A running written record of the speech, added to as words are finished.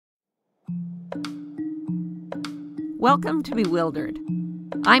Welcome to Bewildered.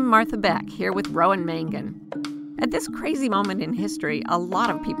 I'm Martha Beck, here with Rowan Mangan. At this crazy moment in history, a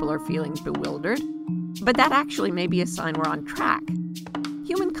lot of people are feeling bewildered, but that actually may be a sign we're on track.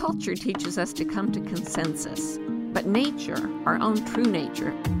 Human culture teaches us to come to consensus, but nature, our own true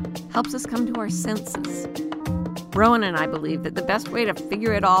nature, helps us come to our senses. Rowan and I believe that the best way to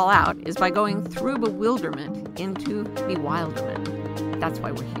figure it all out is by going through bewilderment into bewilderment. That's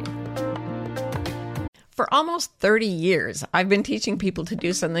why we're here. For almost 30 years, I've been teaching people to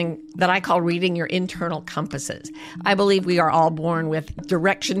do something that I call reading your internal compasses. I believe we are all born with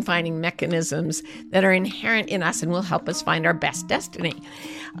direction-finding mechanisms that are inherent in us and will help us find our best destiny.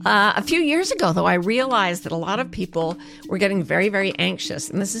 A few years ago, though, I realized that a lot of people were getting very, very anxious.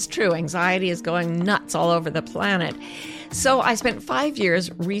 And this is true. Anxiety is going nuts all over the planet. So I spent 5 years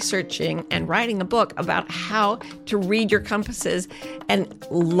researching and writing a book about how to read your compasses and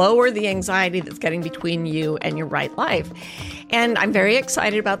lower the anxiety that's getting between you and your right life. And I'm very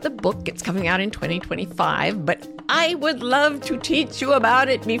excited about the book. It's coming out in 2025, but I would love to teach you about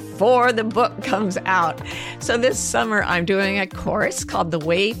it before the book comes out. So this summer, I'm doing a course called The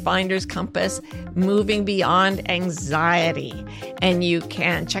Wayfinder's Compass, Moving Beyond Anxiety. And you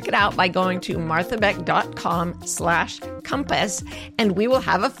can check it out by going to marthabeck.com/compass, and we will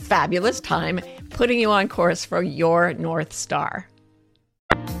have a fabulous time putting you on course for your North Star.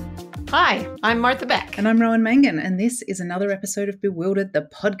 Hi, I'm Martha Beck. And I'm Rowan Mangan, and this is another episode of Bewildered, the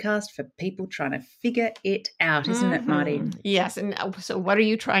podcast for people trying to figure it out, isn't it, Marty? Yes, and so what are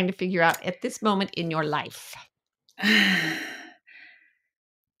you trying to figure out at this moment in your life?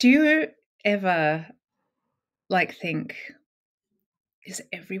 Do you ever, think, is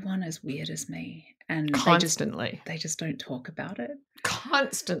everyone as weird as me? And Constantly. They just don't talk about it?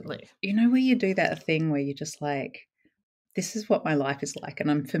 Constantly. You know where you do that thing where you're just like, this is what my life is like, and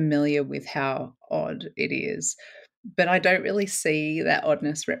I'm familiar with how odd it is, but I don't really see that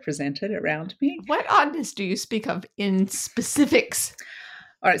oddness represented around me. What oddness do you speak of in specifics?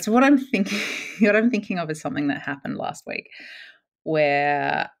 All right, so what I'm thinking of is something that happened last week,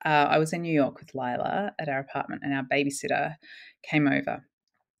 where I was in New York with Lila at our apartment, and our babysitter came over,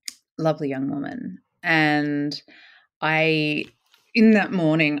 lovely young woman, and in that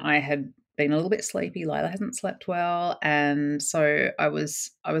morning I had been a little bit sleepy. Lila hasn't slept well, and so I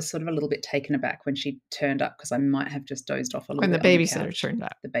was sort of a little bit taken aback when she turned up, because I might have just dozed off a little bit. When the babysitter turned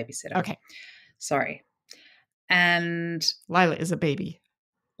up. The babysitter. Okay. Sorry. And Lila is a baby.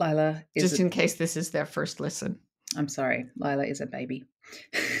 Lila is just in case this is their first listen. I'm sorry. Lila is a baby.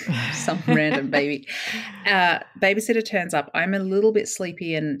 Some random baby. Babysitter turns up. I'm a little bit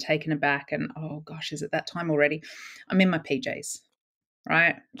sleepy and taken aback, and oh gosh, is it that time already? I'm in my PJs.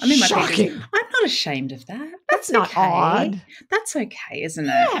 Right? I'm in my PJs. I'm not ashamed of that. That's not okay. odd. That's okay, isn't it?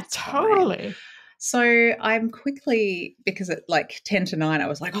 Yeah, It's totally. Fine. So I'm quickly, because at 10 to 9, I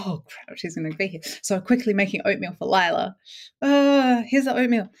was like, oh, crap, she's going to be here. So I'm quickly making oatmeal for Lila. Here's the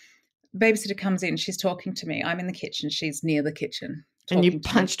oatmeal. Babysitter comes in. She's talking to me. I'm in the kitchen. She's near the kitchen. And you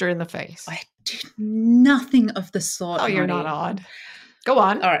punched her in the face. I did nothing of the sort. Oh, you're not odd. Go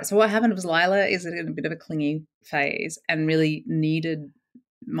on. All right. So what happened was Lila is in a bit of a clingy phase and really needed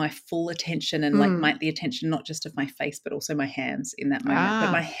my full attention and the attention not just of my face but also my hands in that moment.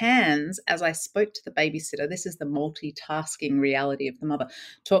 But my hands, as I spoke to the babysitter, this is the multitasking reality of the mother.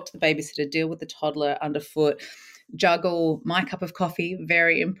 Talk to the babysitter, deal with the toddler underfoot, juggle my cup of coffee,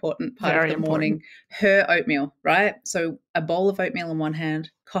 very important part of the morning, her oatmeal, right? So a bowl of oatmeal in one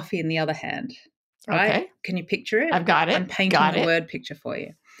hand, coffee in the other hand. Right? Okay. Can you picture it? I've got it. I'm painting the word picture for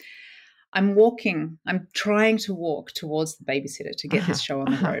you. I'm trying to walk towards the babysitter to get this show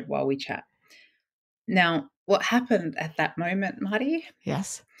on the road while we chat. Now, what happened at that moment, Marty?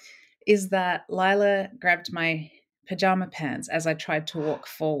 Yes. Is that Lila grabbed my pajama pants as I tried to walk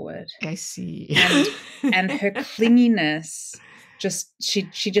forward. I see. And her clinginess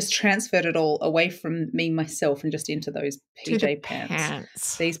she just transferred it all away from me, myself, and just into those PJ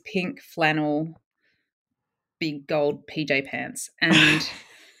pants. These pink flannel big gold PJ pants. And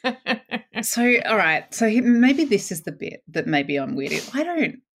so, all right, so maybe this is the bit that maybe I'm weird in. I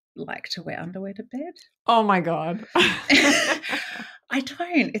don't like to wear underwear to bed. Oh, my God. I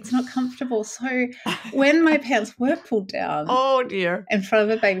don't. It's not comfortable. So when my pants were pulled down, oh dear, in front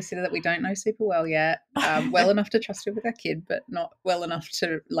of a babysitter that we don't know super well yet, well enough to trust her with our kid, but not well enough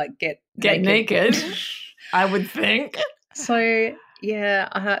to get naked. I would think. So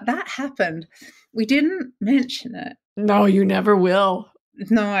yeah, that happened. We didn't mention it. No, you never will.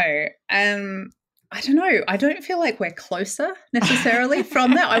 No, I don't know. I don't feel like we're closer necessarily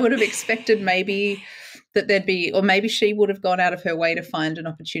from that. I would have expected maybe that there'd be, or maybe she would have gone out of her way to find an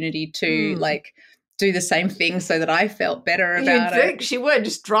opportunity to do the same thing so that I felt better about You'd think it. she would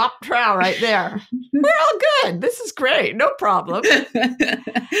just drop trowel right there. We're all good. This is great. No problem. I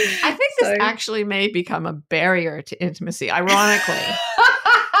think this actually may become a barrier to intimacy, ironically.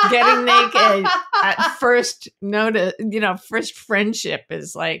 Getting naked at first notice, first friendship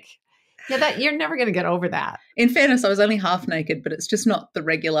is like, that you're never going to get over that. In fairness, I was only half naked, but it's just not the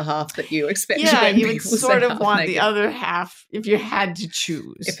regular half that you expect. Yeah, you would sort of want naked. The other half if you had to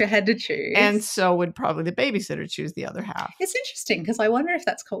choose. If you had to choose. And so would probably the babysitter choose the other half. It's interesting because I wonder if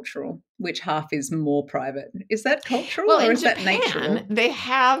that's cultural, which half is more private. Is that cultural or is Japan, that natural? They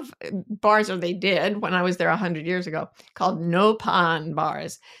have bars, or they did when I was there 100 years ago, called no-pan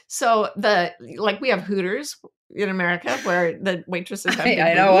bars. So we have Hooters in America where the waitresses have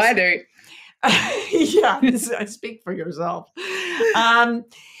I know I do. Yeah, I speak for yourself.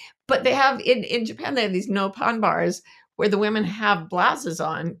 But they have in Japan, they have these no-pan bars where the women have blouses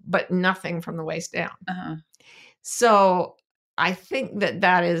on, but nothing from the waist down. Uh-huh. So I think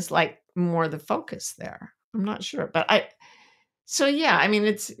that is like more the focus there. I'm not sure, but it's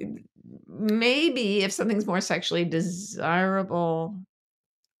maybe if something's more sexually desirable,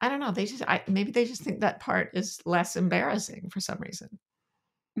 I don't know. Maybe they just think that part is less embarrassing for some reason.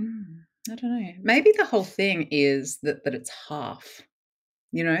 I don't know. Maybe the whole thing is that it's half.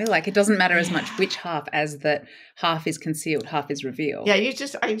 It doesn't matter as much which half as that half is concealed, half is revealed. Yeah, I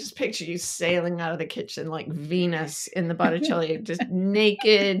just picture you sailing out of the kitchen like Venus in the Botticelli, just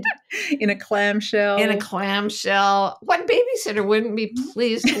naked. In a clamshell. What babysitter wouldn't be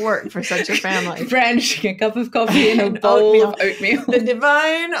pleased to work for such a family? Brandishing a cup of coffee and a bowl of oatmeal. The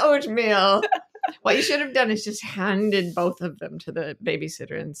divine oatmeal. What you should have done is just handed both of them to the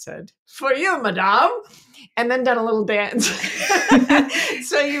babysitter and said, "For you, madame," and then done a little dance.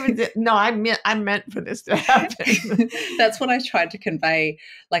 So you would, no, I meant for this to happen. That's what I tried to convey.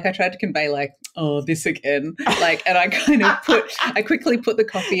 I tried to convey oh, this again. And I quickly put the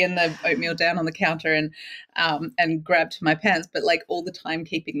coffee and the oatmeal down on the counter and grabbed my pants, but all the time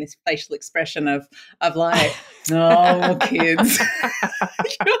keeping this facial expression of oh, kids.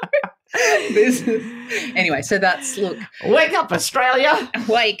 Anyway, so that's wake up, Australia.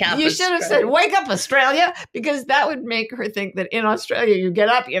 Wake up. You should have said wake up, Australia, because that would make her think that in Australia you get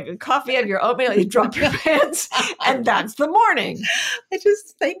up, you have your coffee, you have your oatmeal, you drop your pants, and that's the morning. I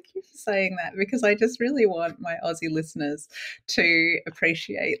just thank you for saying that, because I just really want my Aussie listeners to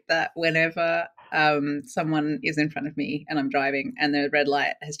appreciate that whenever someone is in front of me and I'm driving and the red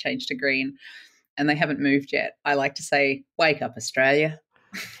light has changed to green and they haven't moved yet, I like to say, wake up, Australia.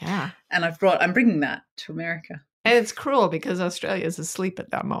 Yeah. And I'm bringing that to America. And it's cruel because Australia is asleep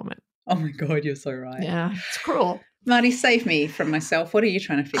at that moment. Oh my God, you're so right. Yeah, it's cruel. Marty, save me from myself. What are you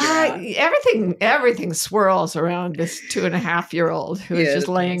trying to figure out? Everything swirls around this 2.5-year-old who is just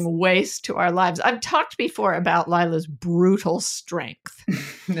laying waste to our lives. I've talked before about Lila's brutal strength.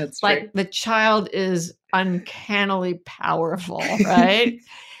 That's true. The child is uncannily powerful, right?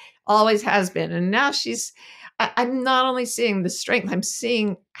 Always has been. And now I'm not only seeing the strength, I'm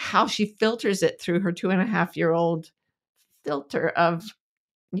seeing how she filters it through her 2.5-year-old filter of,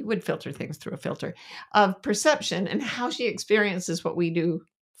 you would filter things through a filter of perception, and how she experiences what we do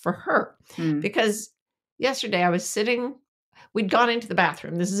for her. Because yesterday I was we'd gone into the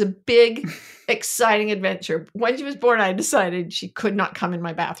bathroom. This is a big, exciting adventure. When she was born, I decided she could not come in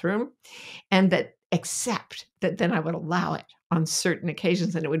my bathroom, and except that then I would allow it on certain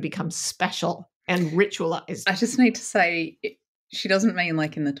occasions and it would become special and ritualized. I just need to say, she doesn't mean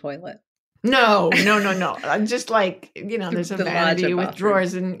in the toilet. No. I'm just there's a vanity with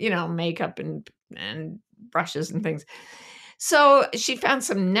drawers and, makeup and brushes and things. So she found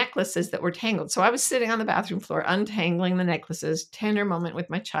some necklaces that were tangled. So I was sitting on the bathroom floor, untangling the necklaces, tender moment with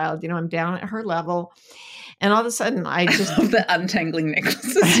my child. I'm down at her level. And all of a sudden I just... the untangling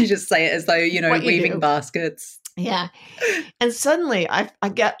necklaces. You just say it as though, weaving baskets. Yeah. And suddenly I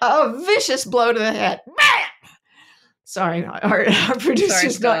get a vicious blow to the head. Bam! Sorry, our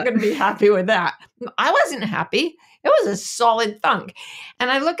producer's not going to be happy with that. I wasn't happy. It was a solid thunk. And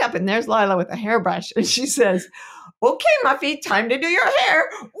I look up and there's Lila with a hairbrush and she says, "Okay, Muffy, time to do your hair."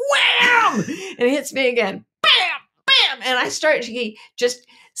 Wham! And it hits me again. Bam! Bam! And I start to get just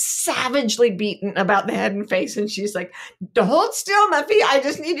savagely beaten about the head and face. And she's like, "Hold still, Muffy. I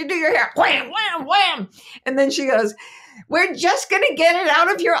just need to do your hair." Wham! Wham! Wham! And then she goes, "We're just going to get it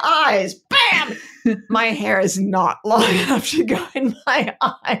out of your eyes." Bam! My hair is not long enough to go in my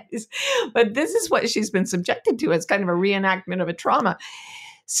eyes. But this is what she's been subjected to. It's kind of a reenactment of a trauma.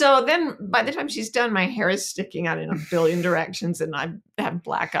 So then by the time she's done, my hair is sticking out in a billion directions and I have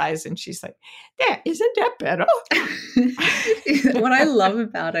black eyes. And she's like, "There, isn't that better?" What I love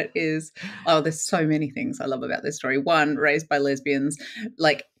about it is, there's so many things I love about this story. One, raised by lesbians,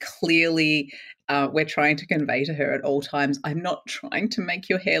 like clearly we're trying to convey to her at all times, I'm not trying to make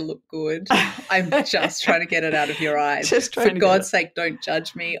your hair look good. I'm just trying to get it out of your eyes. For God's sake, don't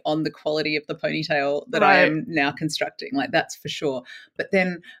judge me on the quality of the ponytail that I am now constructing. Like, that's for sure. But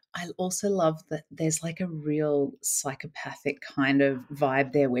then I also love that there's like a real psychopathic kind of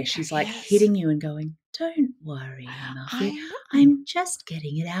vibe there where she's like hitting you and going, "Don't worry, Muffy. I'm just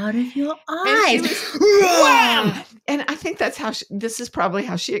getting it out of your eyes." Wow. And I think that's how this is probably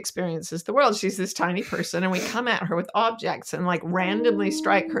how she experiences the world. She's this tiny person and we come at her with objects and like randomly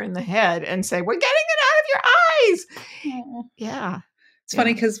strike her in the head and say, "We're getting it out of your eyes." Aww. Yeah. It's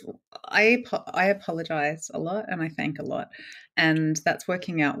funny because I apologize a lot and I thank a lot. And that's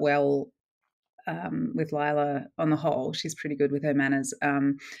working out well with Lila on the whole. She's pretty good with her manners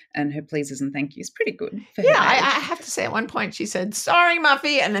and her pleases and thank yous. Pretty good for her. Yeah, I have to say at one point she said, "Sorry,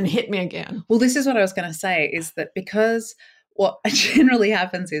 Muffy," and then hit me again. Well, this is what I was going to say, is that because what generally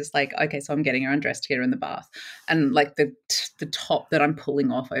happens is like, okay, so I'm getting her undressed here in the bath and like the top that I'm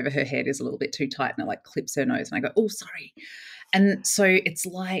pulling off over her head is a little bit too tight and it like clips her nose and I go, "Oh, sorry." And so it's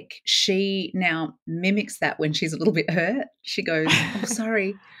like she now mimics that when she's a little bit hurt. She goes, "Oh,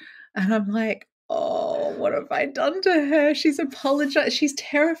 sorry." And I'm like, "Oh, what have I done to her? She's apologized. She's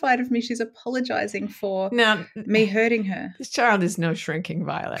terrified of me. She's apologizing for me hurting her." This child is no shrinking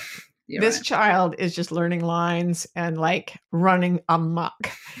violet. This child is just learning lines and like running amok.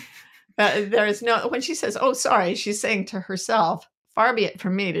 There is no, when she says, "Oh, sorry," she's saying to herself, "Far be it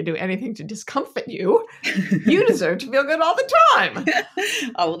from me to do anything to discomfort you. You deserve to feel good all the time."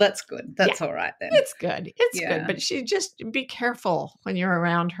 Oh, well, that's good. That's all right then. It's good. It's good. But she just be careful when you're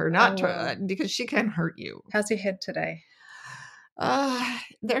around her, because she can hurt you. How's your head today?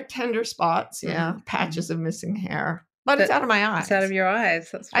 They're tender spots. Yeah. Patches of missing hair. But it's out of my eyes. It's out of your eyes.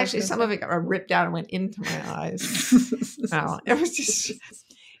 That's actually some of it got ripped out and went into my eyes. No, it was just,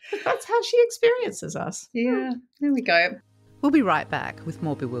 that's how she experiences us. Yeah. There we go. We'll be right back with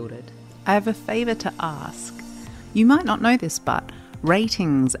more Bewildered. I have a favour to ask. You might not know this, but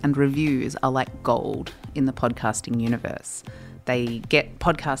ratings and reviews are like gold in the podcasting universe. They get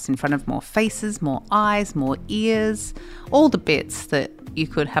podcasts in front of more faces, more eyes, more ears, all the bits that you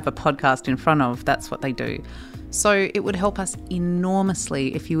could have a podcast in front of, that's what they do. So it would help us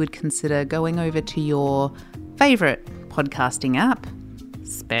enormously if you would consider going over to your favourite podcasting app,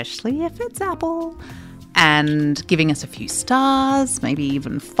 especially if it's Apple, and giving us a few stars, maybe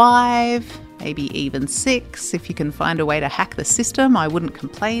even 5, maybe even 6. If you can find a way to hack the system, I wouldn't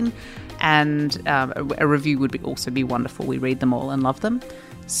complain. And a review would also be wonderful. We read them all and love them.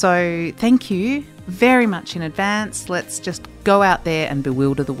 So thank you very much in advance. Let's just go out there and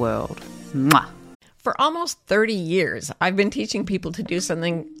bewilder the world. Mwah. For almost 30 years, I've been teaching people to do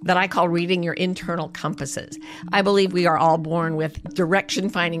something that I call reading your internal compasses. I believe we are all born with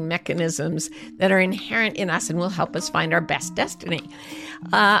direction-finding mechanisms that are inherent in us and will help us find our best destiny.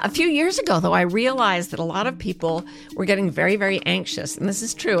 A few years ago, though, I realized that a lot of people were getting very, very anxious. And this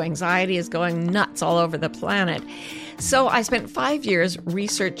is true. Anxiety is going nuts all over the planet. So I spent 5 years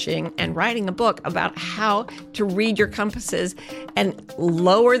researching and writing a book about how to read your compasses and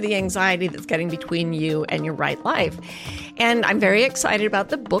lower the anxiety that's getting between you and your right life. And I'm very excited about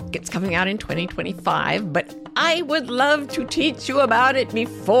the book. It's coming out in 2025, but I would love to teach you about it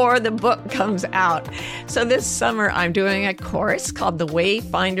before the book comes out. So this summer, I'm doing a course called The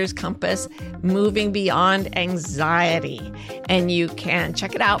Wayfinder's Compass, Moving Beyond Anxiety. And you can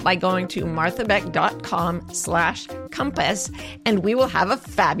check it out by going to marthabeck.com/compass, and we will have a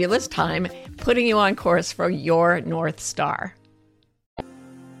fabulous time putting you on course for your North Star.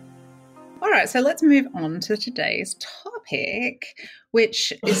 All right, so let's move on to today's topic,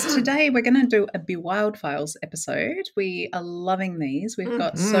 which is today we're going to do a Be Wild Files episode. We are loving these. We've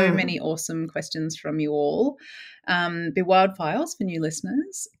got so many awesome questions from you all. Be Wild Files, for new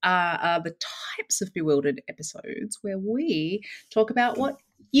listeners, are the types of bewildered episodes where we talk about what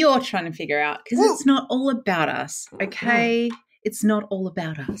you're trying to figure out, because it's not all about us, okay? It's not all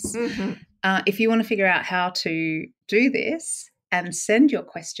about us. If you want to figure out how to do this and send your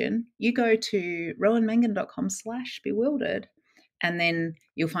question, you go to rowanmangan.com/bewildered, and then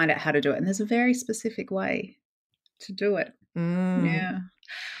you'll find out how to do it. And there's a very specific way to do it. Yeah.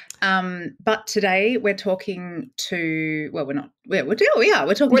 But today we're talking to, well, we're not, we are.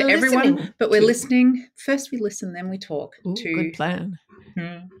 We're talking to everyone, but we're listening. First we listen, then we talk. Good plan.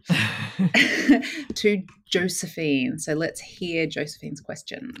 To Josephine. So let's hear Josephine's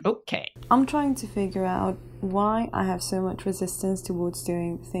question. Okay. I'm trying to figure out why I have so much resistance towards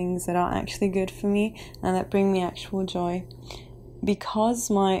doing things that are actually good for me and that bring me actual joy. Because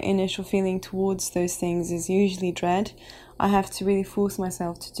my initial feeling towards those things is usually dread, I have to really force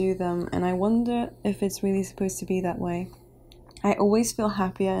myself to do them, and I wonder if it's really supposed to be that way. I always feel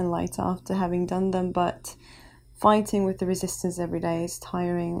happier and lighter after having done them, but fighting with the resistance every day is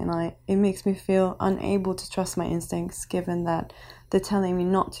tiring, and it makes me feel unable to trust my instincts, given that they're telling me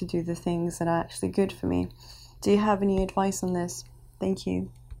not to do the things that are actually good for me. Do you have any advice on this? Thank you.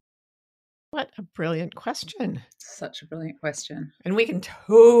 What a brilliant question. Such a brilliant question. And we can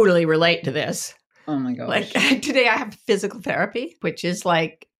totally relate to this. Oh my gosh. Like today I have physical therapy, which is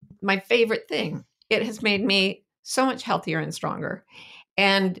like my favorite thing. It has made me so much healthier and stronger.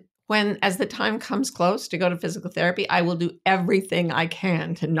 And as the time comes close to go to physical therapy, I will do everything I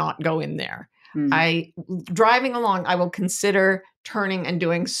can to not go in there. Driving along, I will consider turning and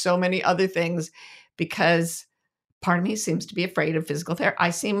doing so many other things because part of me seems to be afraid of physical therapy. I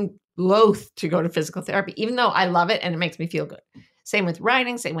seem loath to go to physical therapy, even though I love it and it makes me feel good. Same with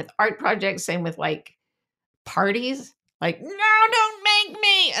writing, same with art projects, same with like parties. Like, no, don't make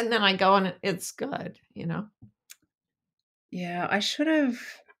me. And then I go and it's good, you know? Yeah, I should have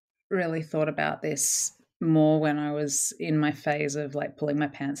really thought about this more when I was in my phase of like pulling my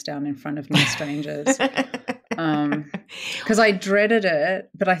pants down in front of new strangers. Because I dreaded it,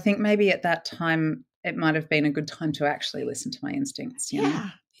 but I think maybe at that time it might have been a good time to actually listen to my instincts. You know?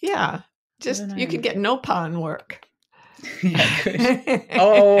 Yeah. Just you could get no pun work. Yeah, I could.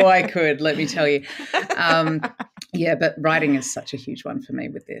 Oh, I could, let me tell you. Yeah, but writing is such a huge one for me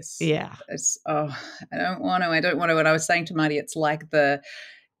with this. Yeah. I don't want to. And I was saying to Marty, it's like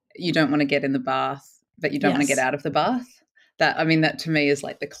you don't want to get in the bath, but you don't want to get out of the bath. That to me is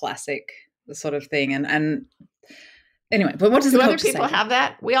like the classic sort of thing. And anyway, but what does the other culture people say? have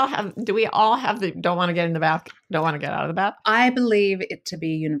that? Do we all have the don't want to get in the bath, don't want to get out of the bath? I believe it to be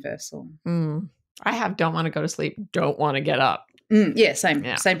universal. I have don't want to go to sleep, don't want to get up. Yeah, same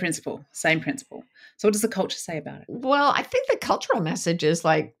principle. So what does the culture say about it? Well, I think the cultural message is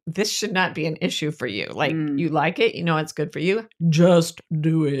like, this should not be an issue for you. Like, you like it, you know it's good for you, just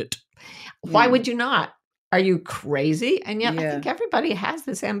do it. Why would you not? Are you crazy? And yet I think everybody has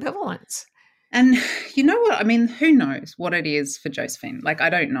this ambivalence. And you know what? I mean, who knows what it is for Josephine? Like, I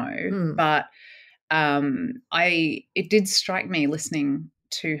don't know. But it did strike me listening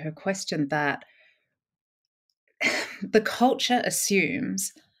to her question that the culture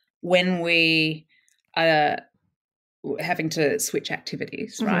assumes when we are having to switch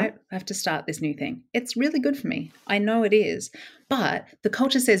activities, right? I have to start this new thing. It's really good for me. I know it is. But the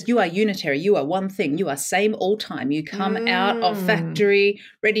culture says you are unitary. You are one thing. You are same all time. You come out of factory,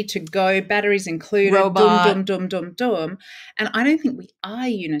 ready to go, batteries included, robot. Dum. And I don't think we are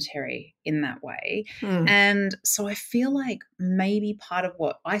unitary in that way. And so I feel like maybe part of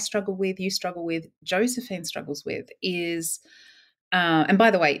what I struggle with, you struggle with, Josephine struggles with is and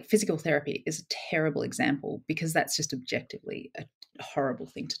by the way, physical therapy is a terrible example because that's just objectively a horrible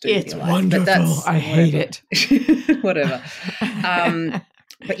thing to do. It's wonderful. I hate it. Whatever.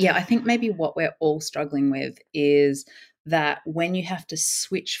 But yeah, I think maybe what we're all struggling with is that when you have to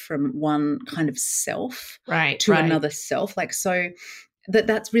switch from one kind of self to another self, like so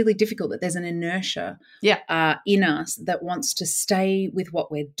that's really difficult, that there's an inertia in us that wants to stay with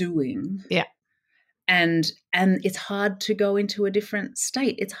what we're doing. Yeah. And it's hard to go into a different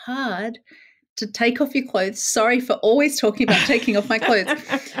state. It's hard to take off your clothes. Sorry for always talking about taking off my clothes.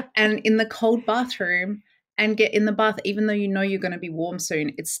 And in the cold bathroom and get in the bath, even though you know you're going to be warm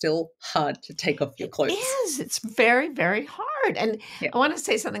soon, it's still hard to take off your clothes. It is. It's very, very hard. And I want to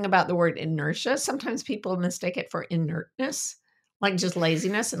say something about the word inertia. Sometimes people mistake it for inertness, like just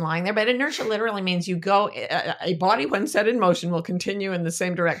laziness and lying there. But inertia literally means you go, a body when set in motion will continue in the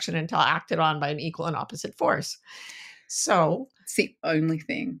same direction until acted on by an equal and opposite force. So it's the only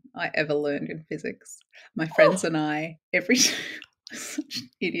thing I ever learned in physics. My friends and I, such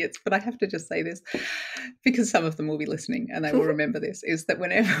idiots, but I have to just say this because some of them will be listening and they will remember this, is that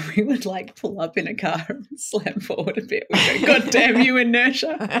whenever we would like pull up in a car and slam forward a bit, we go, God damn you,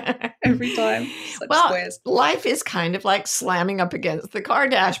 inertia, every time. Squares. Life is kind of like slamming up against the car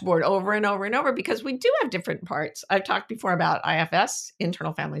dashboard over and over and over because we do have different parts. I've talked before about IFS,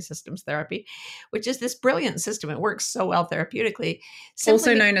 Internal Family Systems Therapy, which is this brilliant system. It works so well therapeutically.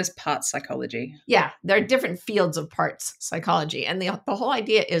 Also known as parts psychology. Yeah, there are different fields of parts psychology. And And the whole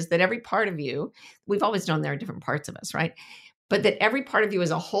idea is that every part of you, we've always known there are different parts of us, right? But that every part of you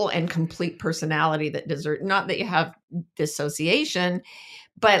is a whole and complete personality that deserves, not that you have dissociation,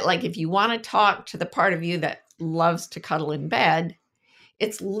 but like if you want to talk to the part of you that loves to cuddle in bed,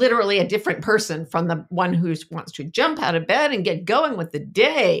 it's literally a different person from the one who wants to jump out of bed and get going with the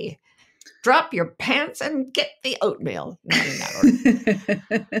day. Drop your pants and get the oatmeal. Not in that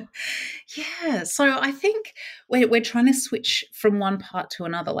order. Yeah. So I think we're trying to switch from one part to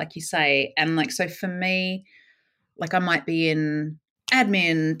another, like you say. And like, so for me, like I might be in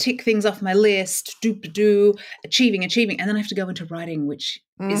admin, tick things off my list, achieving. And then I have to go into writing, which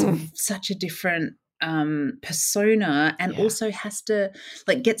is such a different persona, and also has to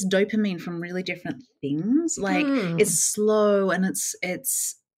like gets dopamine from really different things. Like it's slow and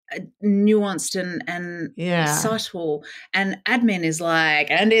it's nuanced and subtle, and admin is like,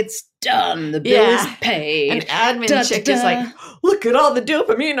 and it's done, the bill is paid, and admin chick is like, look at all the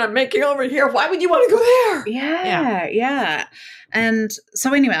dopamine I'm making over here, why would you want to go there? Yeah. And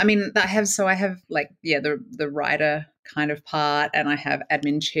so anyway, I mean, I have like the writer kind of part, and I have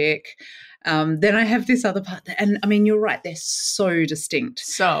admin chick. Then I have this other part, and I mean, you're right, they're so distinct.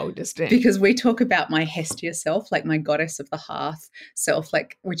 Because we talk about my Hestia self, like my goddess of the hearth self,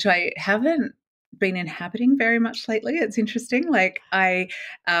 like which I haven't been inhabiting very much lately. It's interesting. Like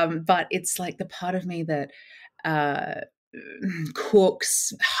but it's like the part of me that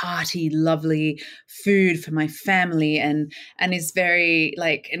cooks hearty, lovely food for my family and is very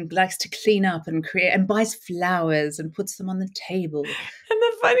like, and likes to clean up and create and buys flowers and puts them on the table. And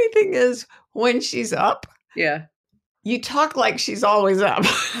the funny thing is, when she's up, you talk like she's always up.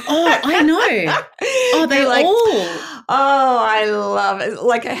 Oh, I know. Oh, they like, oh, I love it.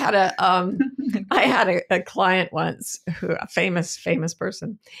 Like I had a client once, who a famous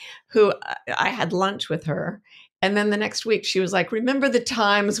person, who I had lunch with her. And then the next week she was like, remember the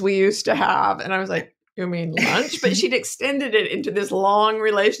times we used to have? And I was like, you mean lunch? But she'd extended it into this long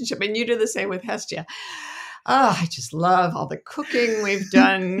relationship. And you do the same with Hestia. Oh, I just love all the cooking we've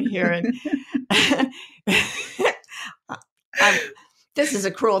done here. And this is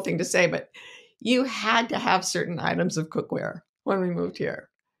a cruel thing to say, but you had to have certain items of cookware when we moved here.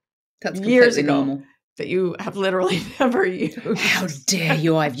 That's years ago. Normal. That you have literally never used. How dare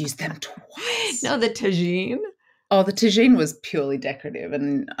you? I've used them twice. No, the tagine. Oh, the tagine was purely decorative,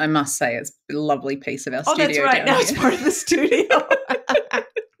 and I must say it's a lovely piece of our studio. Oh, that's right. Now it's part of the studio.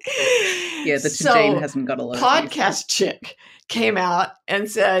 Yeah, the tagine hasn't got a lot of podcast chick came out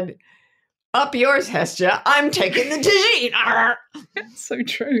and said, up yours, Hestia. I'm taking the tagine. It's so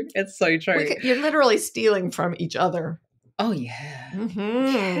true. It's so true. You're literally stealing from each other. Oh, yeah.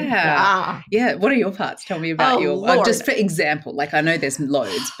 Mm-hmm. Yeah. What are your parts? Tell me about your, just for example, like I know there's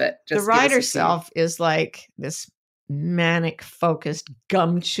loads, but just the writer self is like this manic focused,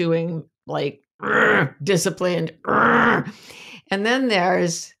 gum chewing, like disciplined. And then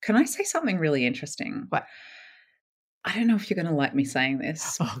there's. Can I say something really interesting? What? I don't know if you're going to like me saying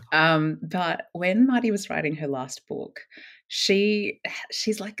this, but when Marty was writing her last book, she's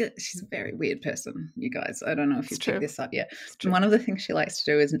a very weird person, you guys. I don't know if you've checked this up yet. One of the things she likes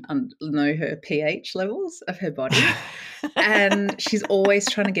to do is know her pH levels of her body. And she's always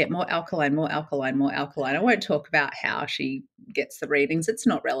trying to get more alkaline. I won't talk about how she gets the readings. It's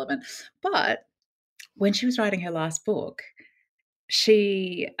not relevant. But when she was writing her last book,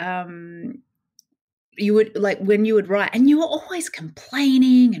 she you would like when you would write, and you were always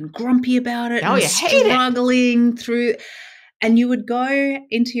complaining and grumpy about it. Oh, and you hate struggling through. And you would go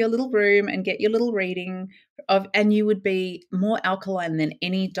into your little room and get your little reading and you would be more alkaline than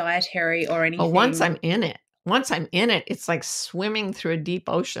any dietary or anything. Well, once I'm in it, it's like swimming through a deep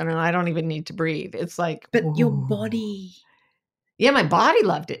ocean, and I don't even need to breathe. It's like, but your body. Yeah, my body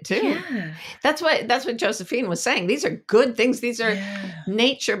loved it too. Yeah. That's what Josephine was saying. These are good things. These are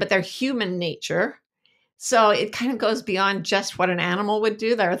nature, but they're human nature. So it kind of goes beyond just what an animal would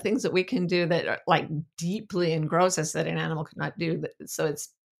do. There are things that we can do that are like deeply engross us that an animal could not do. So it's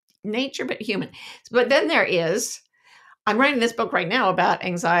nature, but human. But then I'm writing this book right now about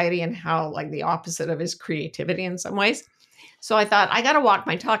anxiety and how like the opposite of is creativity in some ways. So I thought, I got to walk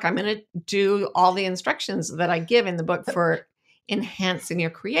my talk. I'm going to do all the instructions that I give in the book for enhancing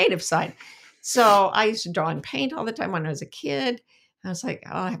your creative side. So I used to draw and paint all the time when I was a kid. I was like,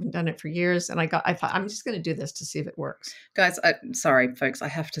 oh, I haven't done it for years. And I thought, I'm just going to do this to see if it works. Guys, sorry, folks, I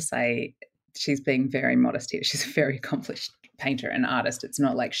have to say she's being very modest here. She's a very accomplished painter and artist. It's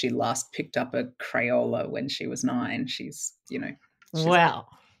not like she last picked up a Crayola when she was 9. She's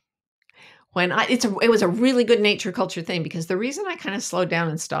it was a really good nature culture thing, because the reason I kind of slowed down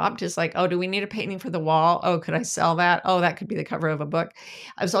and stopped is like, oh, do we need a painting for the wall? Oh, could I sell that? Oh, that could be the cover of a book.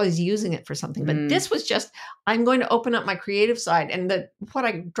 I was always using it for something, but this was just, I'm going to open up my creative side, and what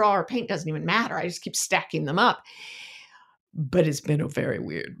I draw or paint doesn't even matter. I just keep stacking them up. But it's been a very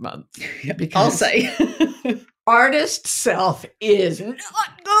weird month. I'll say. Artist self is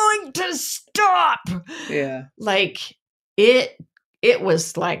not going to stop. Yeah. Like it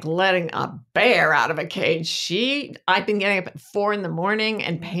was like letting a bear out of a cage. I've been getting up at 4 a.m.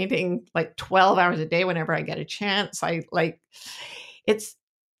 and painting like 12 hours a day whenever I get a chance. I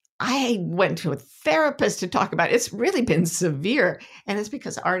went to a therapist to talk about it. It's really been severe. And it's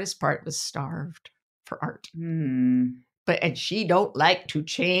because artist part was starved for art. And she don't like to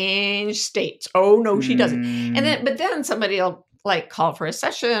change states. Oh no, she doesn't. But then somebody will like call for a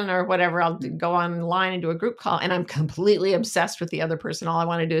session or whatever. I'll go online and do a group call, and I'm completely obsessed with the other person. All I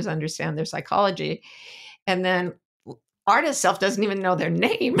want to do is understand their psychology. And then artist self doesn't even know their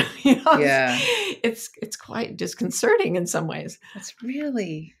name. Yeah. It's quite disconcerting in some ways. It's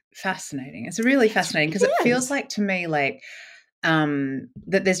really fascinating. It's really fascinating because it feels like to me like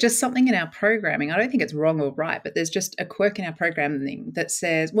that there's just something in our programming. I don't think it's wrong or right, but there's just a quirk in our programming that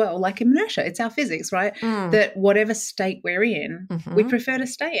says, well, like inertia, it's our physics, right? That whatever state we're in, we prefer to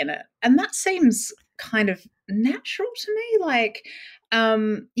stay in it. And that seems kind of natural to me. Like,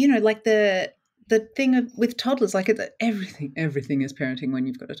 like the thing with toddlers, like everything is parenting when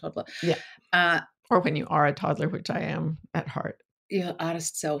you've got a toddler. Yeah. Or when you are a toddler, which I am at heart. Your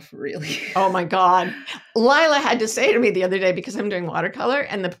artist self, really. Oh my God. Lila had to say to me the other day, because I'm doing watercolor,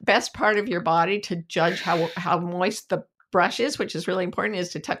 and the best part of your body to judge how moist the brush is, which is really important, is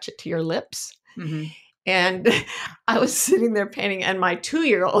to touch it to your lips. And I was sitting there painting, and my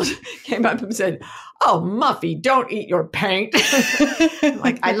 2-year-old came up and said, "Oh, Muffy, don't eat your paint." I'm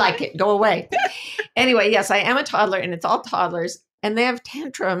like, I like it. Go away. Anyway, yes, I am a toddler, and it's all toddlers. And they have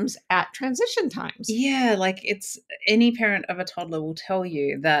tantrums at transition times. Yeah, like it's any parent of a toddler will tell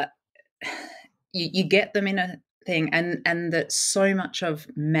you that you get them in a thing, and that so much of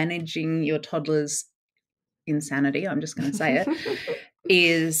managing your toddler's insanity, I'm just going to say it,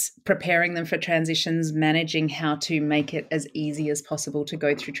 is preparing them for transitions, managing how to make it as easy as possible to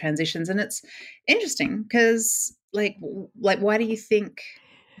go through transitions. And it's interesting because like why do you think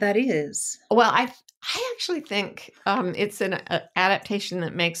that is? Well, I actually think it's an adaptation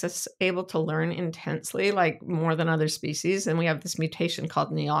that makes us able to learn intensely, like more than other species. And we have this mutation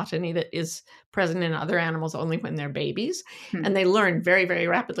called neoteny that is present in other animals only when they're babies. And they learn very, very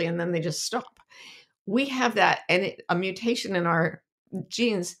rapidly, and then they just stop. We have that, and a mutation in our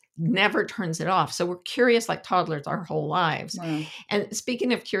genes never turns it off. So we're curious like toddlers our whole lives. Wow. And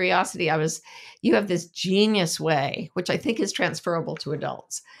speaking of curiosity, you have this genius way, which I think is transferable to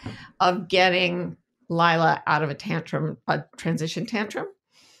adults, of getting Lila out of a transition tantrum.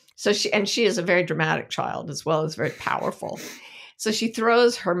 So she is a very dramatic child as well as very powerful. So she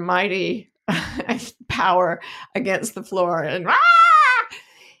throws her mighty power against the floor and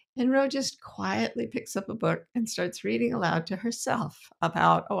Ro just quietly picks up a book and starts reading aloud to herself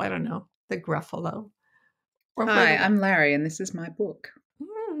about, the Gruffalo. Hi, I'm Larry, and this is my book.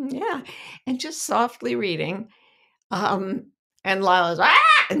 Yeah. And just softly reading. And Lila's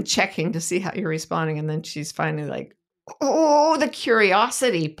and checking to see how you're responding. And then she's finally like, oh, the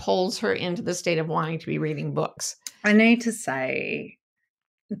curiosity pulls her into the state of wanting to be reading books. I need to say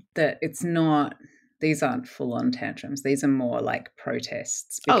that these aren't full-on tantrums. These are more like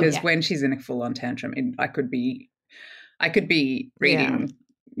protests, because when she's in a full-on tantrum, I could be reading,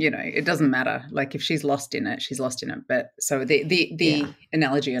 it doesn't matter. Like if she's lost in it, she's lost in it. But so the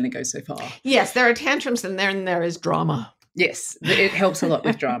analogy only goes so far. Yes, there are tantrums, and then there is drama. Yes, it helps a lot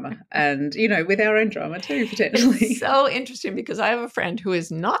with drama, and, with our own drama too, potentially. It's so interesting because I have a friend who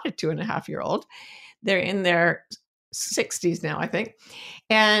is not a 2.5-year-old. They're in their 60s now, I think.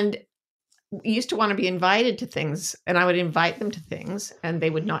 And used to want to be invited to things, and I would invite them to things, and they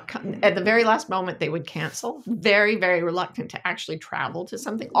would not come. At the very last moment, they would cancel. Very, very reluctant to actually travel to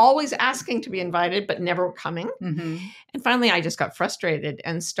something, always asking to be invited, but never coming. And finally, I just got frustrated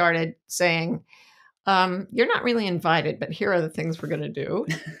and started saying, you're not really invited, but here are the things we're going to do.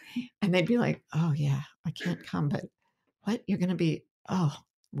 And they'd be like, oh yeah, I can't come, but what? You're going to be, oh,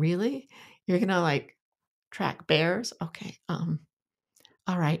 really? You're going to like track bears? Okay.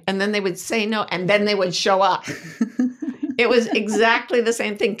 All right. And then they would say no, and then they would show up. It was exactly the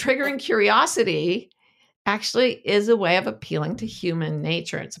same thing. Triggering curiosity actually is a way of appealing to human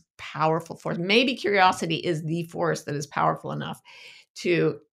nature. It's a powerful force. Maybe curiosity is the force that is powerful enough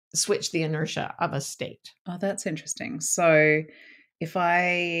to switch the inertia of a state. Oh, that's interesting. So if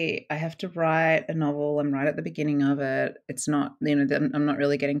I have to write a novel, I'm right at the beginning of it. It's not, I'm not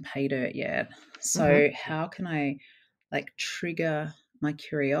really getting pay dirt yet. So how can I like trigger my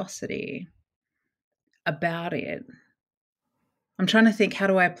curiosity about it? I'm trying to think, how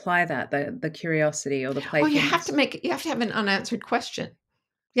do I apply that, the curiosity or the playfulness? Well, you have to have an unanswered question.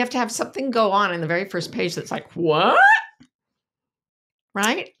 You have to have something go on in the very first page that's like, what?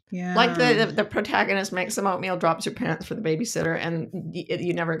 Right? Yeah. Like the protagonist makes some oatmeal, drops her pants for the babysitter, and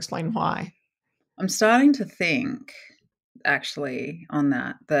you never explain why. I'm starting to think, actually, on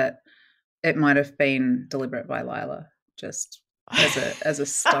that it might have been deliberate by Lila, just as a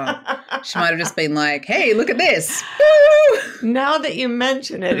stunt. She might have just been like, hey, look at this. Now that you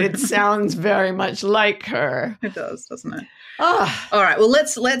mention it, it sounds very much like her. It does, doesn't it? Oh. All right, well,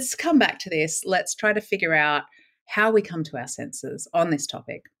 let's come back to this. Let's try to figure out how we come to our senses on this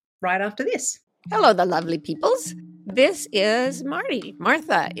topic right after this. Hello, the lovely peoples. This is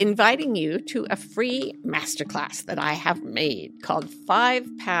Martha, inviting you to a free masterclass that I have made called 5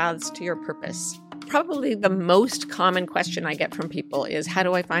 Paths to Your Purpose. Probably the most common question I get from people is, how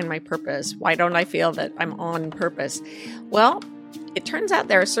do I find my purpose? Why don't I feel that I'm on purpose? Well, it turns out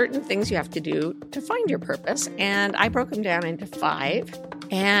there are certain things you have to do to find your purpose, and I broke them down into 5,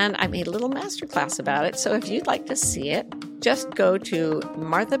 and I made a little masterclass about it. So if you'd like to see it, just go to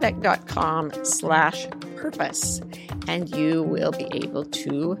marthabeck.com/purpose, and you will be able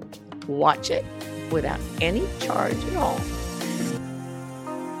to watch it without any charge at all.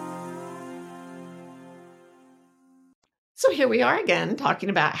 So here we are again, talking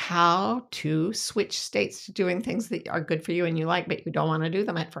about how to switch states to doing things that are good for you and you like, but you don't want to do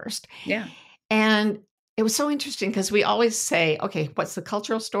them at first. Yeah. And it was so interesting because we always say, okay, what's the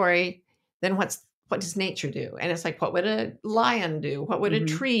cultural story? Then what does nature do? And it's like, what would a lion do? What would a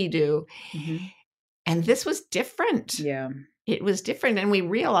tree do? And this was different. Yeah. It was different. And we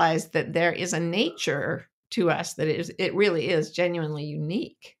realized that there is a nature to us that it really is genuinely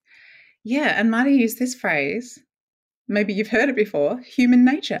unique. Yeah. And Marty used this phrase, maybe you've heard it before, human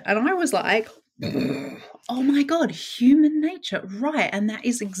nature. And I was like, oh my God, human nature. Right. And that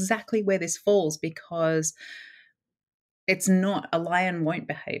is exactly where this falls, because it's not, a lion won't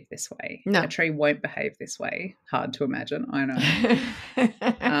behave this way. No. A tree won't behave this way. Hard to imagine. I know.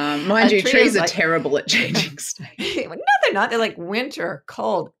 Mind you, trees are terrible at changing state. No, they're not. They're like winter,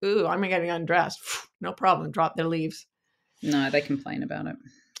 cold. Ooh, I'm getting undressed. No problem. Drop their leaves. No, they complain about it.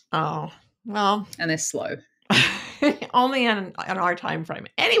 Oh, well. And they're slow. Only in our time frame.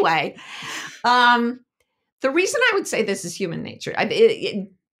 Anyway, the reason I would say this is human nature,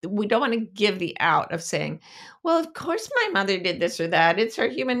 we don't want to give the out of saying, well, of course my mother did this or that. It's her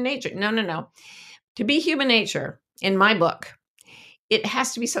human nature. No. To be human nature, in my book, it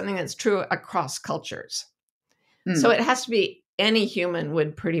has to be something that's true across cultures. So it has to be any human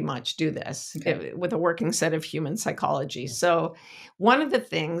would pretty much do this with a working set of human psychology. So one of the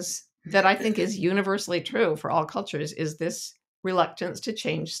things that I think is universally true for all cultures is this reluctance to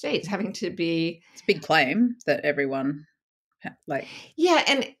change states, having to be... It's a big claim that everyone like... Yeah,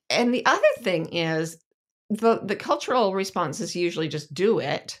 and the other thing is the cultural response is usually just do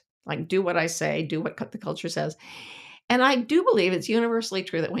it, like do what I say, do what the culture says. And I do believe it's universally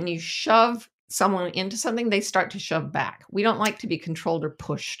true that when you shove someone into something, they start to shove back. We don't like to be controlled or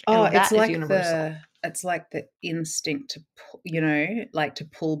pushed. Oh, and that it's like is universal. It's like the instinct to, like to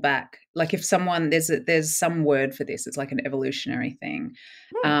pull back. Like if someone, there's some word for this. It's like an evolutionary thing.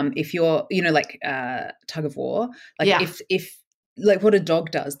 If you're, like tug of war, like if like what a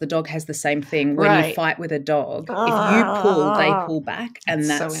dog does, the dog has the same thing when you fight with a dog. If you pull, they pull back, and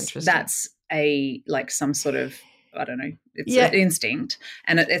that's a like some sort of, I don't know, it's an instinct.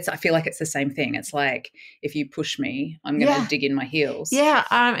 And I feel like it's the same thing. It's like, if you push me, I'm going to dig in my heels. Yeah.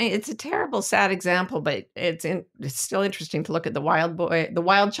 It's a terrible, sad example, but it's still interesting to look at the wild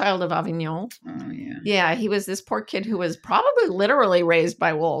child of Avignon. Oh, yeah. Yeah. He was this poor kid who was probably literally raised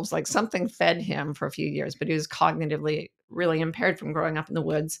by wolves. Like something fed him for a few years, but he was cognitively really impaired from growing up in the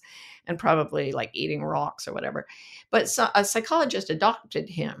woods and probably like eating rocks or whatever. But a psychologist adopted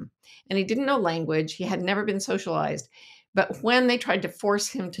him. And he didn't know language. He had never been socialized. But when they tried to force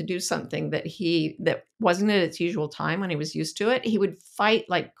him to do something that wasn't at its usual time when he was used to it, he would fight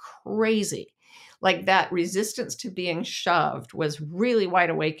like crazy. Like that resistance to being shoved was really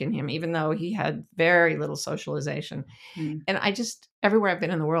wide awake in him, even though he had very little socialization. And everywhere I've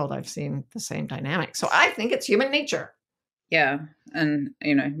been in the world, I've seen the same dynamic. So I think it's human nature. Yeah. And,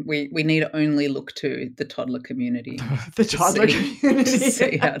 we need only look to the toddler community. Community. To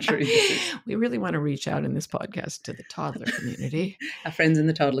see how true this is. We really want to reach out in this podcast to the toddler community. Our friends in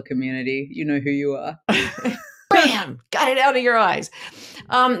the toddler community, you know who you are. Bam, got it out of your eyes.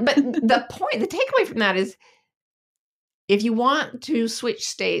 But the takeaway from that is, if you want to switch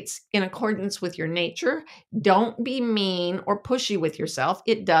states in accordance with your nature, don't be mean or pushy with yourself.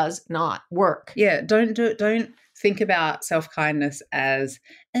 It does not work. Yeah, don't think about self-kindness as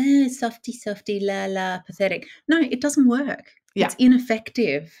softy, la la, pathetic. No, it doesn't work. Yeah. It's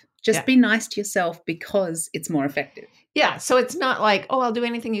ineffective. Just be nice to yourself because it's more effective. Yeah. So it's not like, oh, I'll do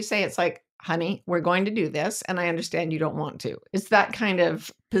anything you say. It's like, honey, we're going to do this, and I understand you don't want to. It's that kind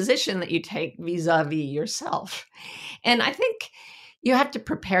of position that you take vis-a-vis yourself. And I think you have to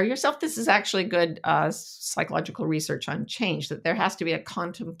prepare yourself. This is actually good psychological research on change, that there has to be a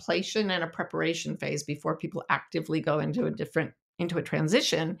contemplation and a preparation phase before people actively go into a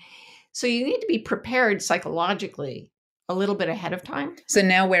transition. So you need to be prepared psychologically a little bit ahead of time. So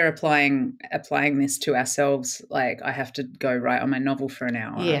now we're applying this to ourselves. Like, I have to go write on my novel for an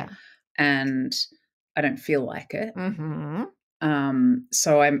hour. Yeah. And I don't feel like it. Mm-hmm.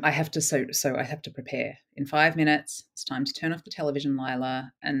 So I have to prepare. In 5 minutes, it's time to turn off the television,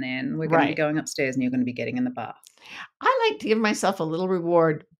 Lila, and then we're going to be going upstairs and you're going to be getting in the bath. I like to give myself a little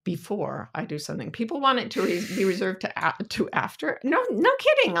reward before I do something. People want it to be reserved to after. No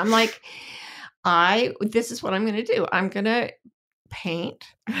kidding. I'm like, this is what I'm going to do. I'm going to paint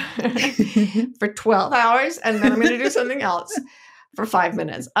for 12 hours, and then I'm going to do something else for 5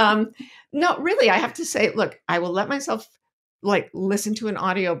 minutes. No, really, I have to say, look, I will let myself listen to an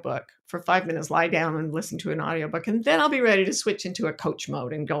audiobook for 5 minutes, lie down and listen to an audiobook, and then I'll be ready to switch into a coach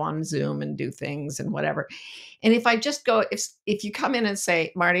mode and go on Zoom and do things and whatever. And if I just go, if you come in and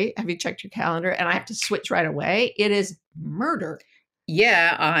say, Marty, have you checked your calendar? And I have to switch right away, it is murder.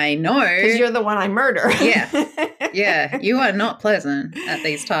 Yeah, I know. Because you're the one I murder. Yeah, you are not pleasant at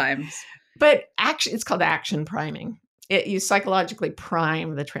these times. But it's called action priming. You psychologically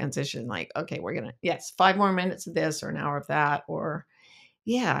prime the transition. Like, okay, we're going to, 5 more minutes of this or an hour of that, or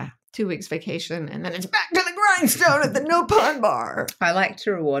 2 weeks vacation. And then it's back to the grindstone at the no pun bar. I like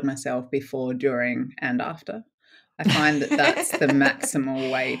to reward myself before, during, and after. I find that that's the maximal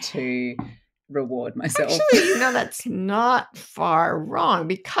way to reward myself. Actually, that's not far wrong,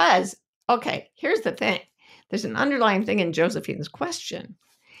 because, okay, here's the thing. There's an underlying thing in Josephine's question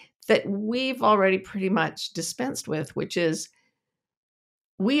that we've already pretty much dispensed with, which is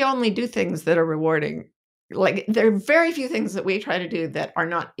we only do things that are rewarding. Like, there are very few things that we try to do that are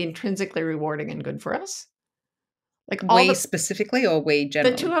not intrinsically rewarding and good for us. Like, we specifically, or we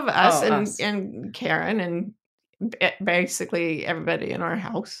generally? The two of us, and Karen and basically everybody in our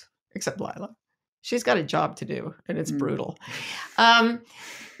house, except Lila. She's got a job to do, and it's brutal.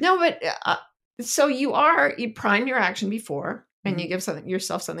 So you prime your action before, and you give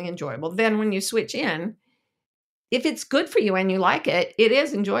yourself something enjoyable. Then when you switch in, if it's good for you and you like it, it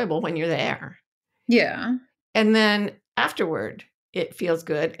is enjoyable when you're there. Yeah. And then afterward, it feels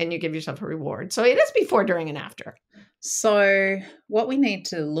good and you give yourself a reward. So it is before, during, and after. So what we need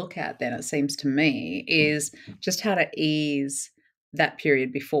to look at then, it seems to me, is just how to ease that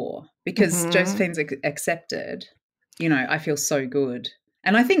period before. Because Josephine's accepted, I feel so good.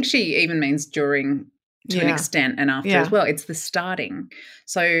 And I think she even means during to an extent and after as well. It's the starting.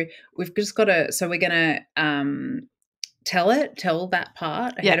 So we've just got to, we're going to tell that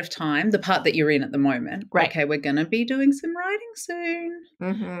part ahead of time, the part that you're in at the moment. Right. Okay, we're going to be doing some writing soon.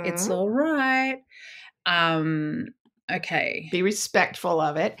 It's all right. Okay. Be respectful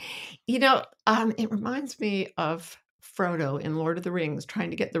of it. It reminds me of Frodo in Lord of the Rings trying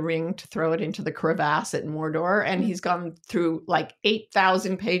to get the ring to throw it into the crevasse at Mordor, and he's gone through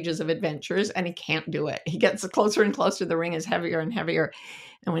 8,000 pages of adventures and he can't do it. He gets closer and closer, the ring is heavier and heavier,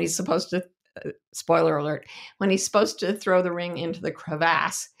 and when he's supposed to spoiler alert, when he's supposed to throw the ring into the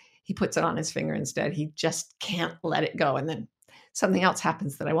crevasse, he puts it on his finger instead. He just can't let it go, and then something else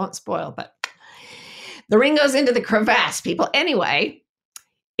happens that I won't spoil, but the ring goes into the crevasse, people. Anyway,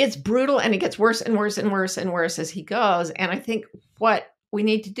 it's brutal, and it gets worse and worse and worse and worse as he goes. And I think what we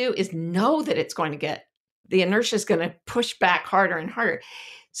need to do is know that the inertia is going to push back harder and harder.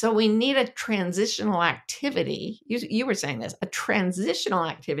 So we need a transitional activity. You were saying this, a transitional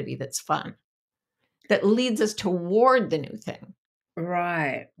activity that's fun, that leads us toward the new thing.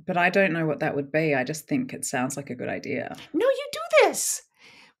 Right. But I don't know what that would be. I just think it sounds like a good idea. No, you do this.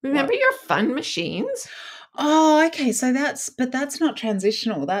 Remember your fun machines? Oh, okay. So that's not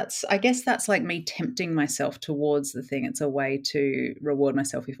transitional. I guess that's like me tempting myself towards the thing. It's a way to reward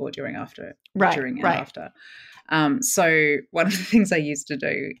myself before, during, after. Right. During and after. So one of the things I used to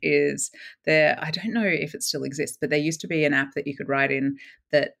do is I don't know if it still exists, but there used to be an app that you could write in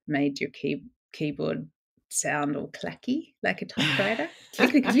that made your keyboard sound all clacky, like a typewriter.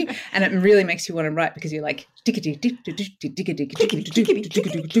 And it really makes you want to write because you're like,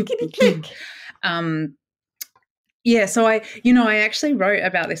 yeah, so I actually wrote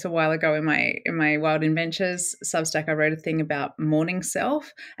about this a while ago in my Wild Adventures Substack. I wrote a thing about morning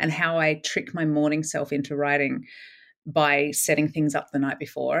self and how I trick my morning self into writing by setting things up the night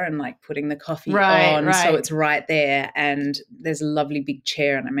before and like putting the coffee on so it's right there, and there's a lovely big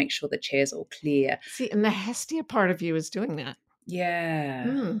chair and I make sure the chair's all clear. See, and the Hestia part of you is doing that.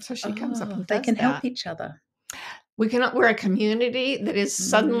 Yeah. So she comes up and they can that. help each other. We're a community that is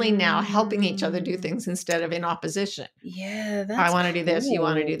suddenly now helping each other do things instead of in opposition. Yeah, that's I want to do this, you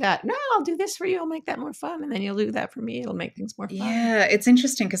want to cool. do that. No, I'll do this for you. I'll make that more fun. And then you'll do that for me. It'll make things more fun. Yeah, it's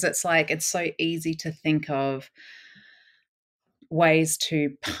interesting because it's like it's so easy to think of ways to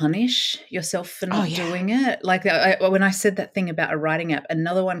punish yourself for not doing it. Like when I said that thing about a writing app,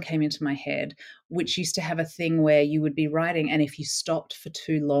 another one came into my head, which used to have a thing where you would be writing and if you stopped for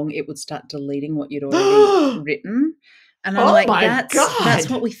too long, it would start deleting what you'd already written. And I'm like, that's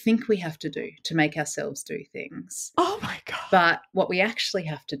what we think we have to do to make ourselves do things. Oh my God. But what we actually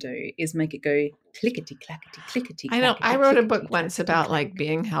have to do is make it go clickety, clackety, clickety. I know. I wrote a book once about like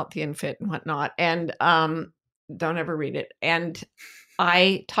being healthy and fit and whatnot. And don't ever read it. And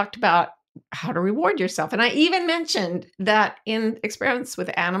I talked about how to reward yourself. And I even mentioned that in experiments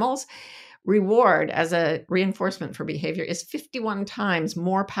with animals, reward as a reinforcement for behavior is 51 times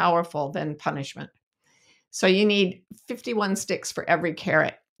more powerful than punishment. So you need 51 sticks for every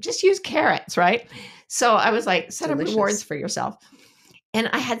carrot. Just use carrots, right? So I was like, set up rewards for yourself. And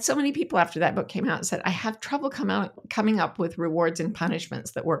I had so many people after that book came out and said, I have trouble coming up with rewards and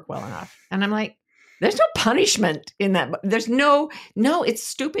punishments that work well enough. And I'm like, there's no punishment in that. There's no, it's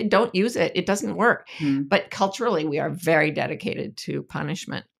stupid. Don't use it. It doesn't work. But culturally, we are very dedicated to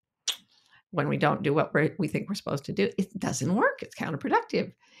punishment. When we don't do what we think we're supposed to do, it doesn't work. It's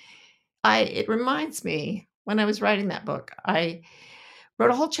counterproductive. It reminds me, when I was writing that book, I wrote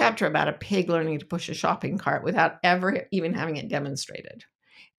a whole chapter about a pig learning to push a shopping cart without ever even having it demonstrated.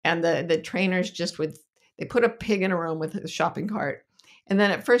 And the trainers they put a pig in a room with a shopping cart. And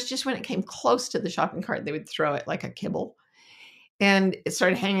then at first, just when it came close to the shopping cart, they would throw it like a kibble. And it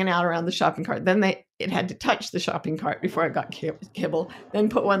started hanging out around the shopping cart. Then it had to touch the shopping cart before it got kibble, then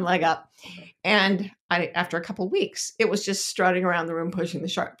put one leg up. And after a couple of weeks, it was just strutting around the room, pushing the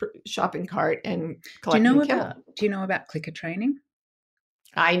shopping cart and collecting kibble. Do you know about clicker training?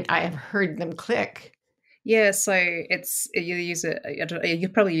 I have heard them click. Yeah, so you use it. You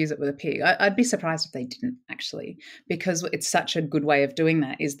probably use it with a pig. I'd be surprised if they didn't actually, because it's such a good way of doing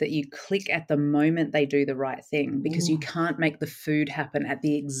that is that you click at the moment they do the right thing, because you can't make the food happen at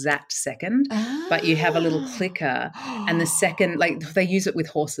the exact second, but you have a little clicker, and the second, like they use it with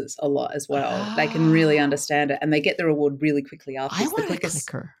horses a lot as well. They can really understand it, and they get the reward really quickly after. I want a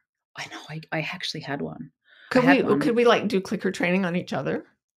clicker. I know. I actually had one. Could we like do clicker training on each other?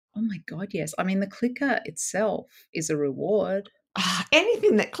 Oh my God, yes. I mean, the clicker itself is a reward.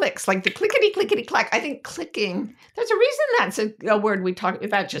 Anything that clicks, like the clickety clack. I think clicking, there's a reason that's a word we talk,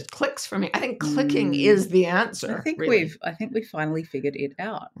 that just clicks for me. I think clicking is the answer. I think we finally figured it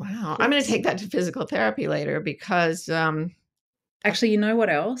out. Wow. I'm going to take that to physical therapy later because actually, you know what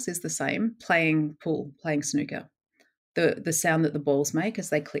else is the same? Playing pool, playing snooker. The sound that the balls make as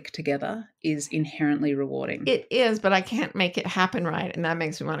they click together is inherently rewarding. It is, but I can't make it happen right. And that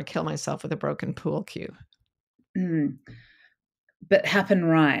makes me want to kill myself with a broken pool cue. But happen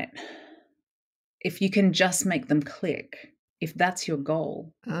right. If you can just make them click, if that's your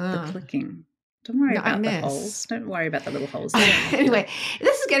goal, the clicking. Don't worry about the holes. Don't worry about the little holes. Anyway,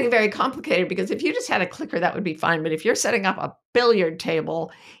 this is getting very complicated because if you just had a clicker, that would be fine. But if you're setting up a billiard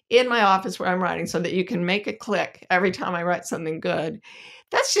table in my office where I'm writing so that you can make a click every time I write something good,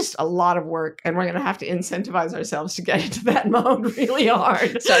 that's just a lot of work. And we're going to have to incentivize ourselves to get into that mode really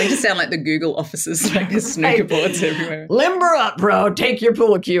hard. Starting to sound like the Google offices, like there's snooker boards everywhere. Limber up, bro. Take your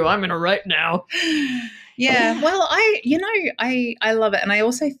pool cue. I'm going to write now. Yeah, well, I love it. And I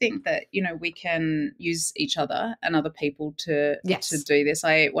also think that, we can use each other and other people to do this.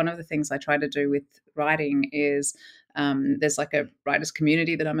 One of the things I try to do with writing is there's like a writers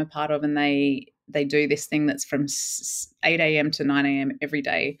community that I'm a part of, and they do this thing that's from 8 a.m. to 9 a.m. every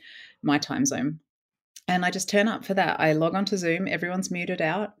day, my time zone. And I just turn up for that. I log onto Zoom. Everyone's muted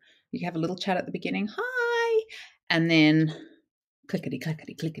out. You have a little chat at the beginning. Hi. And then clickety,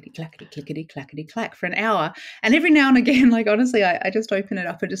 clackety, clickety, clackety, clickety, clackety, clack for an hour. And every now and again, like honestly, I just open it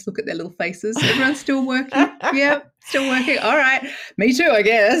up and just look at their little faces. Everyone's still working. Yeah, still working. All right. Me too, I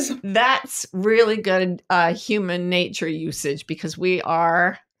guess. That's really good human nature usage because we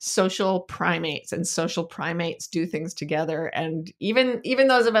are social primates, and social primates do things together. And even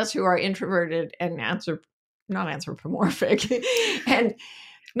those of us who are introverted and not anthropomorphic and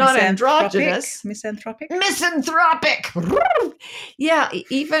not androgynous, misanthropic. Yeah,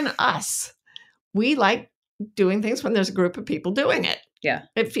 even us, we like doing things when there's a group of people doing it. Yeah.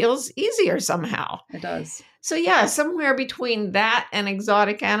 It feels easier somehow. It does. So yeah, somewhere between that and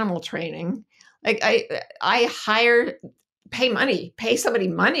exotic animal training, like I pay somebody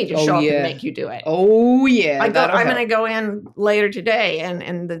money to show up and make you do it. Oh yeah. I'm going to go in later today,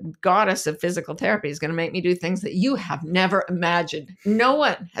 and the goddess of physical therapy is going to make me do things that you have never imagined. No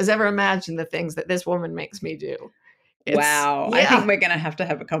one has ever imagined the things that this woman makes me do. Wow. Yeah. I think we're going to have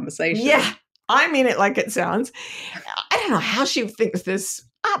a conversation. Yeah. I mean it like it sounds. I don't know how she thinks this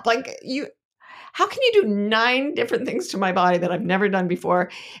up. How can you do 9 different things to my body that I've never done before?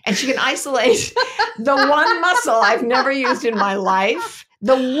 And she can isolate the one muscle I've never used in my life.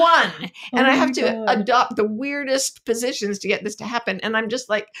 The one. And I have to adopt the weirdest positions to get this to happen. And I'm just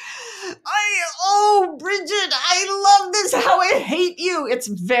like, Bridget, I love this. How I hate you. It's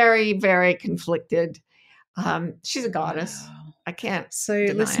very, very conflicted. She's a goddess. Wow. I can't. So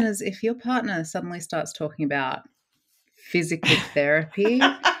listeners, if your partner suddenly starts talking about physical therapy,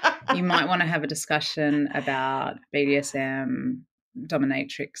 you might want to have a discussion about BDSM,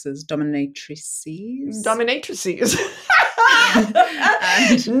 dominatrices.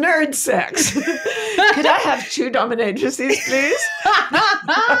 Nerd sex. Could I have 2 dominatrices, please?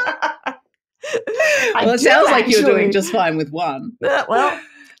 Well, it sounds like you're doing just fine with one.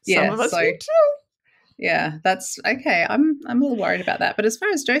 Some of us do too. Yeah, that's okay. I'm a little worried about that. But as far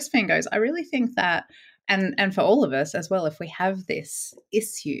as Josephine goes, I really think that, and for all of us as well, if we have this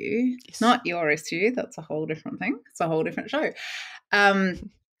issue, not your issue, that's a whole different thing. It's a whole different show.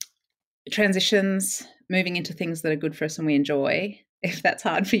 Transitions, moving into things that are good for us and we enjoy, if that's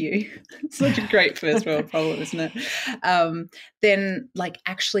hard for you, such a great first world problem, isn't it? Then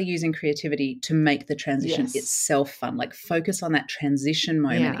actually using creativity to make the transition itself fun, focus on that transition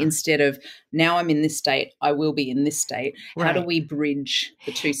moment instead of now I'm in this state, I will be in this state. Right. How do we bridge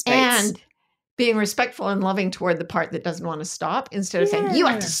the 2 states? And being respectful and loving toward the part that doesn't want to stop instead of saying, you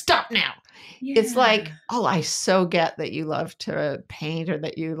have to stop now. Yeah. It's like, I so get that you love to paint or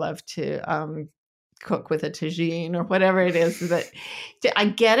that you love to cook with a tagine or whatever it is. That I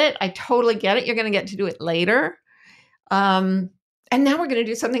get it. I totally get it. You're going to get to do it later. And now we're going to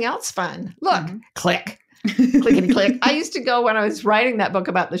do something else fun. Look, click, clickety click. I used to go when I was writing that book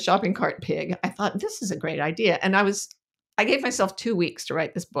about the shopping cart pig. I thought this is a great idea. And I gave myself 2 weeks to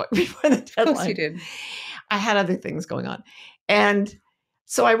write this book before the deadline. Of course you did. I had other things going on. And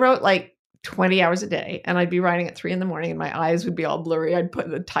so I wrote 20 hours a day, and I'd be writing at 3 a.m. and my eyes would be all blurry. I'd put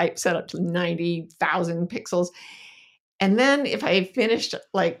the type set up to 90,000 pixels. And then if I finished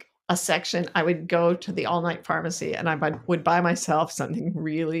a section, I would go to the all-night pharmacy and I would buy myself something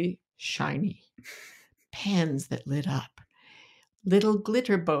really shiny, pens that lit up, little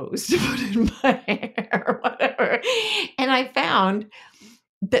glitter bows to put in my hair or whatever. And I found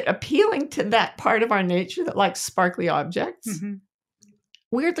that appealing to that part of our nature that likes sparkly objects,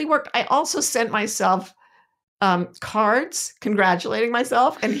 weirdly worked. I also sent myself cards congratulating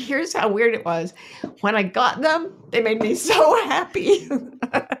myself. And here's how weird it was. When I got them, they made me so happy. So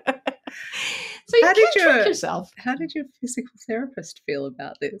you can't trick yourself. How did your physical therapist feel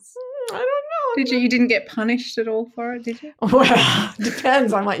about this? I don't know. You didn't get punished at all for it, did you? Well,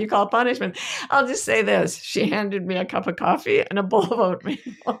 depends on what you call punishment. I'll just say this. She handed me a cup of coffee and a bowl of oatmeal.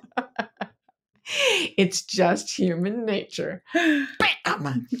 It's just human nature.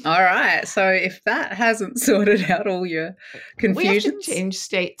 Bam! All right. So if that hasn't sorted out all your confusions. We have to change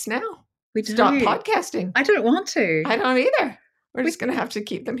states now. We do. Stop podcasting. I don't want to. I don't either. We're just going to have to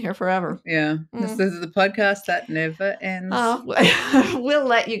keep them here forever. Yeah. This is the podcast that never ends. We'll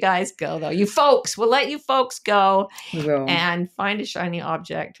let you guys go, though. You folks. We'll let you folks go. We will. And find a shiny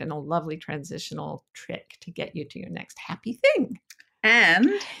object and a lovely transitional trick to get you to your next happy thing. And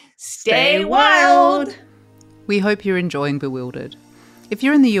stay wild. We hope you're enjoying Bewildered. If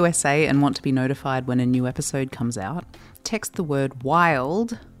you're in the USA and want to be notified when a new episode comes out, text the word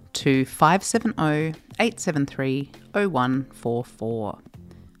WILD to 570-873-0144.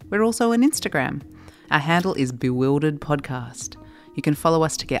 We're also on Instagram. Our handle is Bewildered Podcast. You can follow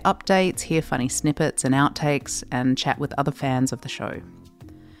us to get updates, hear funny snippets and outtakes, and chat with other fans of the show.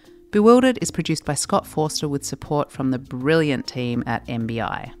 Bewildered is produced by Scott Forster with support from the brilliant team at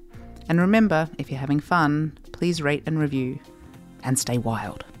MBI. And remember, if you're having fun, please rate and review, and stay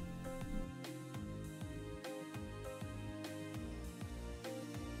wild.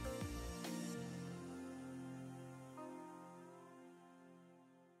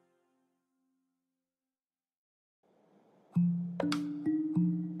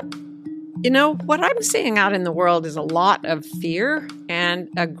 You know, what I'm seeing out in the world is a lot of fear and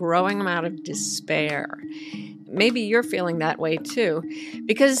a growing amount of despair. Maybe you're feeling that way too,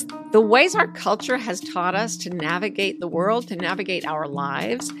 because the ways our culture has taught us to navigate the world, to navigate our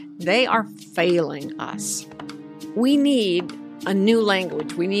lives, they are failing us. We need a new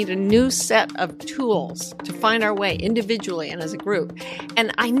language. We need a new set of tools to find our way individually and as a group.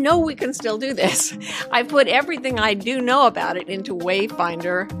 And I know we can still do this. I've put everything I do know about it into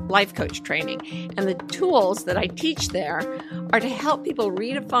Wayfinder Life Coach training. And the tools that I teach there are to help people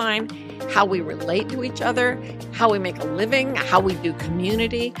redefine how we relate to each other, how we make a living, how we do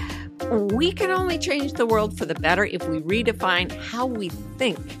community. We can only change the world for the better if we redefine how we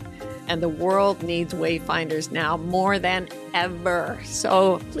think. And the world needs Wayfinders now more than ever.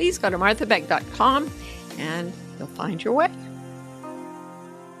 So please go to marthabeck.com and you'll find your way.